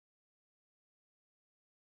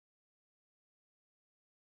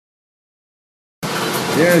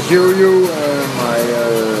Here I show you my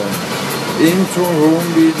intro home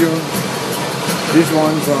video. This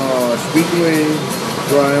one for Speedway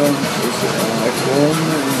driver is a chrome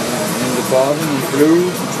in the bottom in blue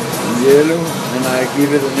and yellow, and I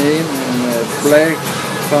give it a name in black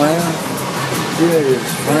fire. Here is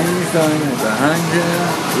Frankenstein behind here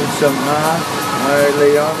with some art I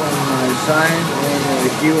lay up on my sign and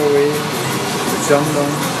give away to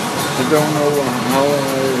someone. I don't know how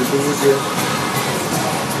I do it yet.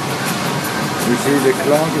 You see the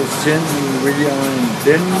clock is 10 and we are in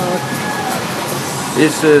Denmark.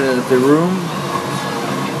 It's the room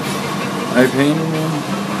I painted in.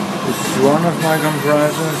 It's one of my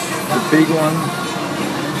compressors, the big one.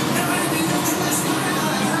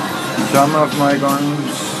 Some of my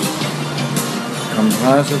guns,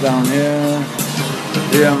 compressor down here.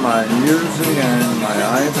 Here my music and my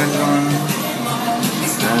iPad gun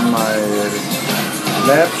and my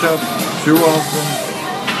laptop, 2 of them.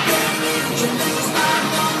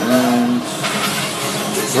 And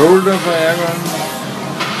holder for air guns.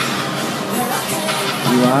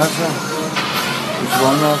 Ivasa is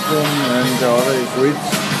one of them and the other is Ritz.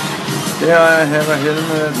 Here I have a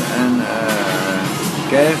helmet and a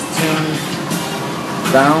gas tank.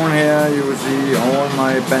 Down here you will see all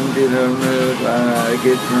my bandit helmet I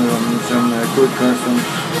get from some good customers.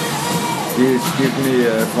 These give me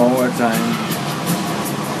forward time.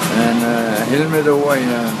 And a helmet over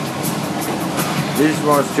here. This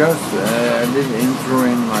was just a little intro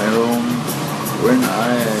in my home when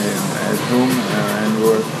I am at home and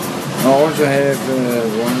work. I also have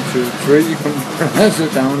 1, 2, 3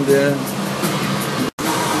 compressors down there.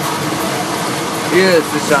 Here is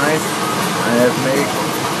the size I have made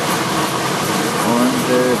on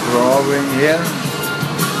the drawing here.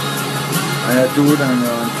 I do it on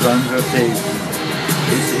transfer tape.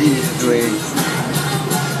 It's easy to make.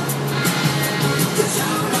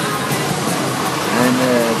 And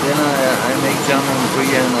then I make some on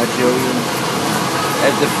freehand, I show you.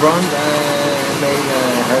 At the front I make a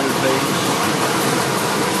heavy place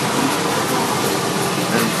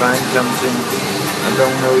and find something I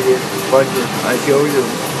don't know yet, but I show you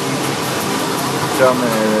some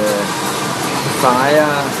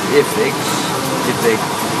fire effect.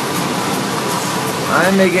 I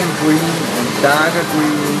make them green and darker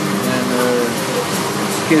green and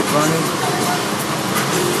it's get funny.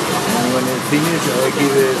 When it's finished, I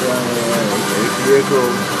give it a clear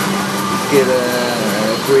coat, get a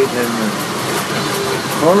great helmet.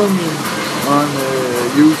 Follow me on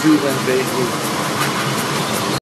YouTube and Facebook.